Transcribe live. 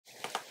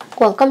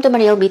Welcome to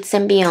MarielBeads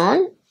and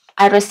Beyond.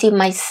 I received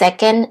my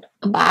second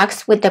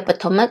box with the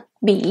Potomac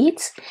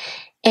beads,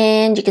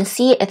 and you can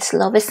see it's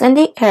love is in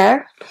the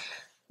air.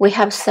 We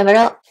have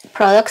several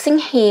products in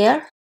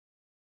here.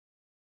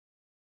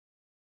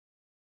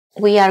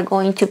 We are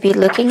going to be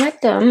looking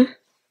at them.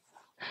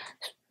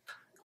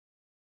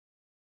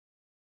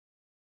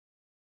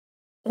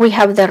 We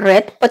have the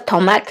red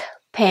Potomac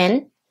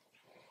pen.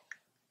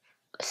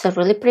 It's a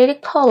really pretty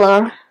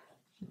color.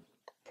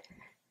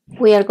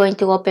 We are going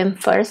to open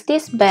first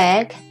this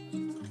bag.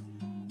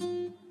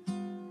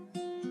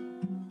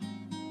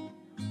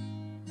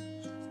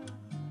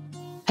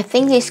 I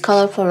think this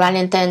color for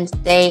Valentine's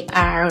Day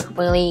are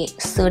really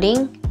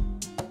suiting.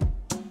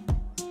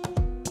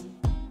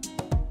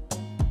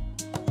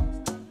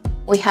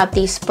 We have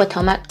these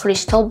Potomac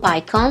crystal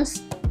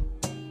bicons.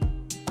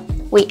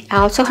 We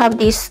also have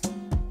these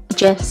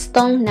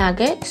gemstone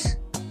nuggets.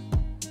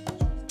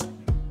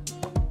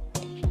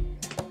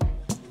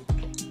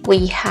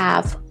 We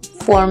have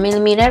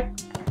 4mm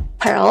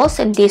pearls,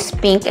 and this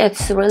pink,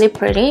 it's really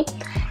pretty.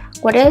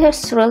 What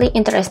is really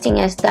interesting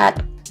is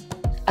that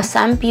as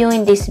I'm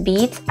viewing these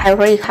beads, I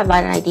already have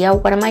an idea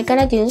what am I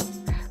gonna do.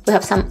 We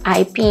have some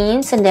eye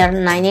pins, and they're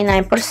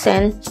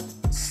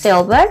 99%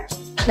 silver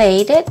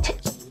plated.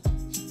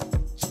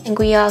 And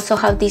we also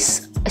have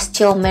these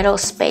steel metal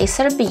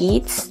spacer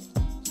beads.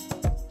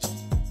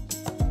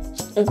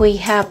 We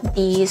have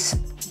these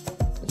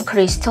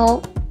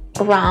crystal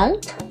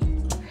round,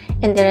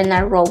 and they're in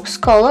a rose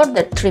color.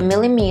 They're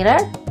 3mm.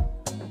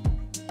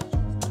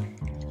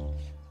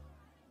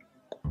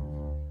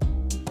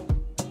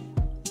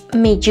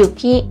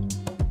 Miyuki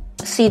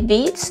seed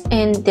beads,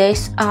 and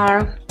these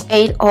are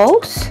 8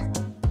 O's.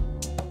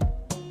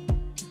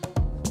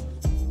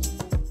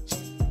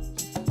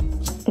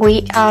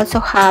 We also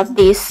have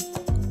this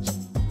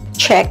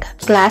check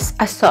glass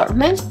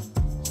assortment,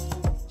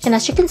 and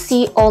as you can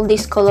see, all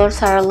these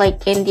colors are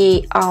like in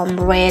the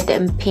red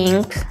and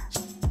pink.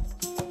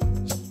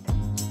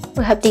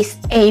 We have these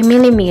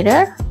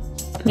 8mm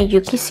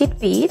Miyuki seed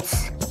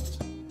beads.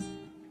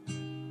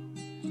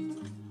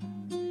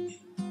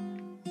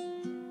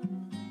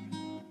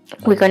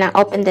 We're gonna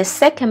open the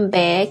second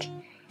bag.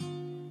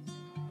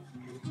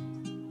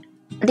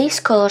 These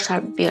colors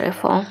are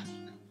beautiful.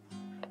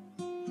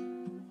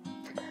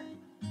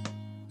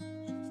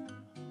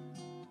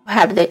 We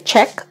have the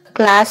check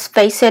glass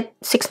faced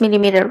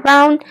 6mm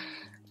round,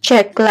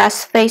 check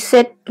glass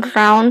faced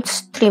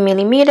rounds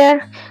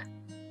 3mm.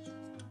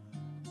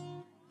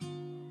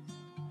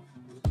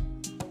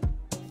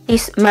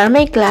 These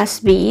mermaid glass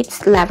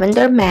beads,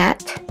 lavender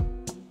matte.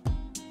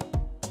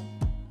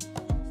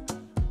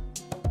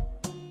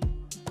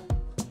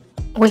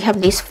 We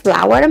have this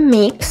flower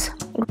mix.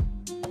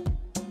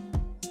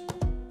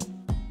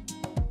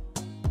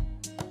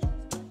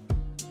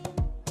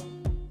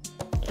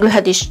 We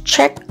have this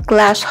check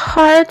glass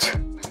heart.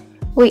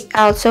 We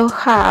also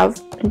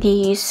have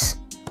these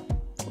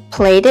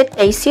plated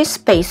daisy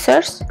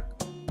spacers.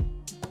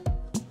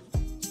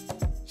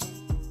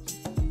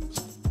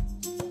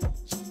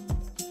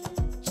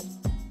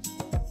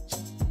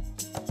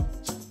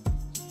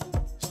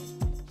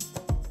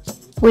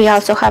 We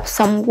also have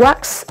some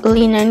wax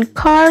linen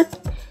card,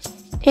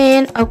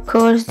 and of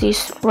course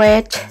this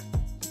red.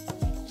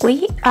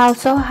 We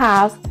also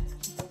have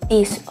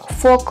this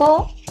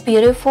focal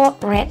beautiful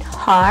red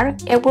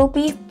heart. It will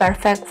be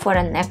perfect for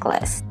a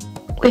necklace.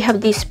 We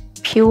have this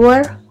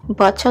pure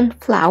button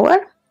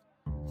flower,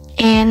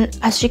 and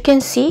as you can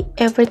see,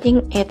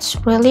 everything it's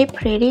really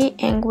pretty,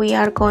 and we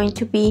are going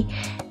to be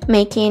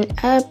making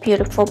a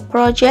beautiful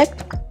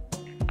project.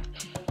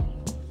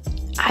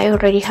 I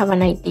already have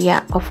an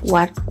idea of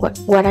what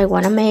I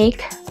want to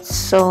make,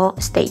 so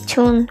stay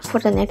tuned for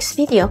the next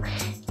video.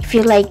 If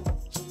you like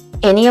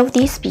any of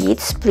these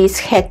beads, please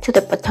head to the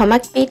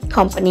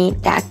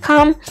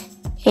PotomacBeadsCompany.com,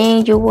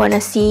 and you want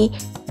to see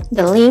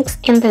the links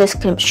in the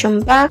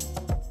description box.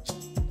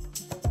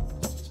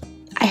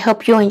 I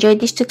hope you enjoyed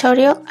this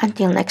tutorial.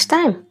 Until next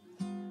time.